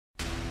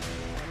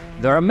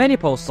There are many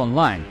posts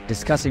online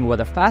discussing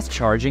whether fast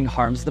charging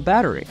harms the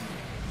battery.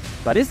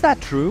 But is that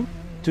true?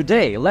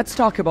 Today, let's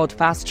talk about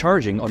fast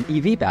charging on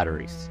EV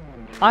batteries.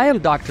 I am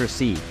Dr.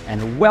 C,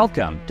 and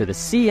welcome to the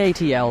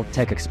CATL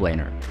Tech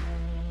Explainer.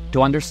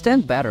 To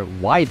understand better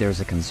why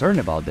there's a concern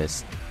about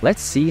this,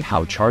 let's see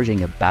how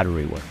charging a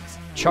battery works.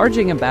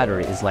 Charging a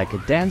battery is like a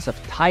dance of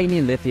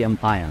tiny lithium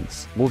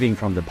ions, moving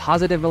from the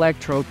positive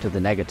electrode to the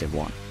negative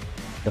one.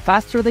 The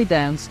faster they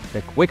dance,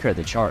 the quicker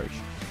they charge.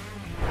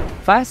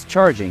 Fast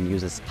charging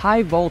uses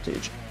high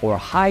voltage or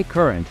high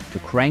current to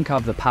crank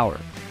up the power.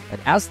 But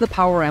as the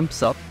power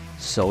amps up,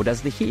 so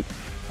does the heat.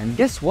 And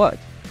guess what?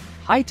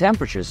 High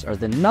temperatures are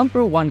the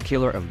 #1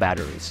 killer of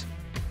batteries.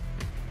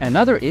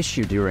 Another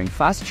issue during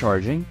fast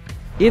charging,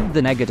 if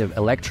the negative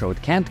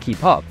electrode can't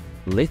keep up,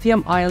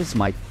 lithium ions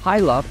might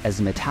pile up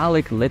as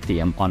metallic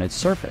lithium on its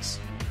surface.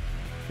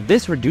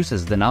 This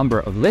reduces the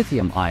number of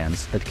lithium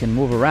ions that can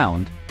move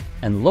around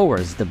and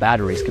lowers the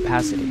battery's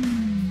capacity.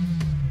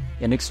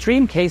 In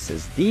extreme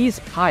cases,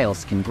 these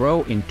piles can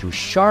grow into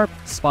sharp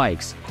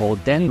spikes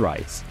called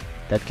dendrites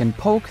that can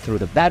poke through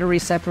the battery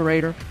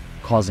separator,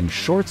 causing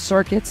short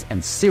circuits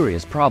and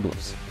serious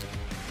problems.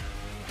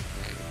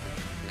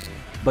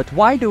 But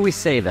why do we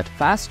say that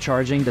fast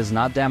charging does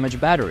not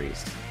damage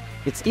batteries?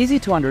 It's easy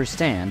to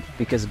understand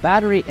because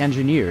battery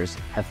engineers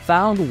have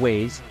found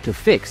ways to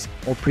fix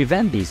or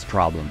prevent these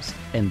problems,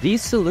 and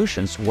these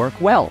solutions work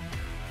well.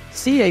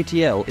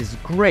 CATL is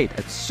great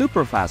at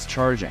super fast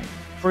charging.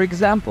 For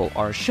example,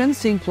 our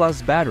Shenzhen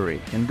Plus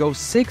battery can go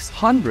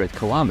 600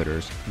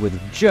 kilometers with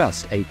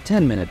just a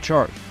 10-minute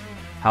charge.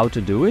 How to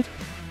do it?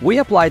 We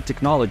applied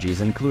technologies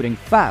including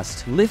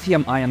fast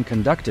lithium-ion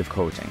conductive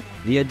coating,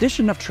 the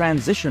addition of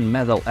transition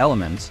metal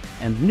elements,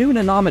 and new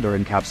nanometer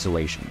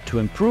encapsulation to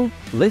improve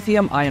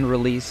lithium-ion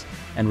release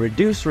and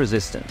reduce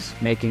resistance,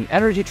 making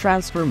energy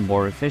transfer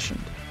more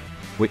efficient.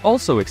 We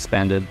also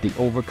expanded the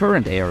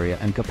overcurrent area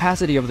and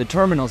capacity of the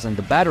terminals in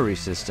the battery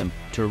system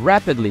to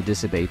rapidly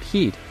dissipate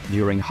heat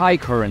during high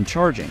current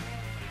charging.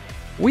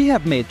 We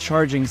have made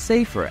charging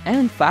safer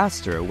and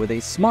faster with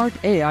a smart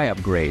AI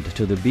upgrade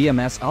to the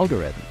BMS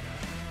algorithm.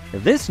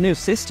 This new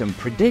system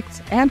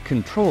predicts and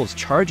controls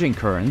charging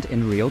current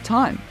in real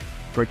time,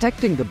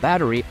 protecting the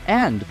battery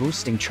and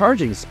boosting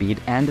charging speed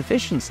and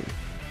efficiency.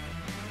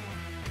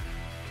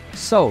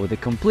 So, the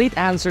complete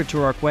answer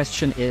to our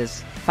question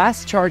is,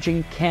 fast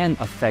charging can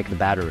affect the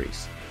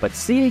batteries, but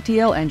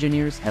CATL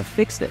engineers have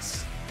fixed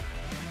this.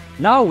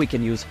 Now we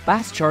can use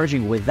fast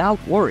charging without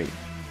worry.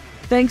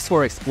 Thanks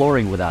for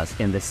exploring with us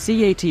in the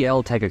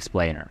CATL Tech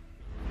Explainer.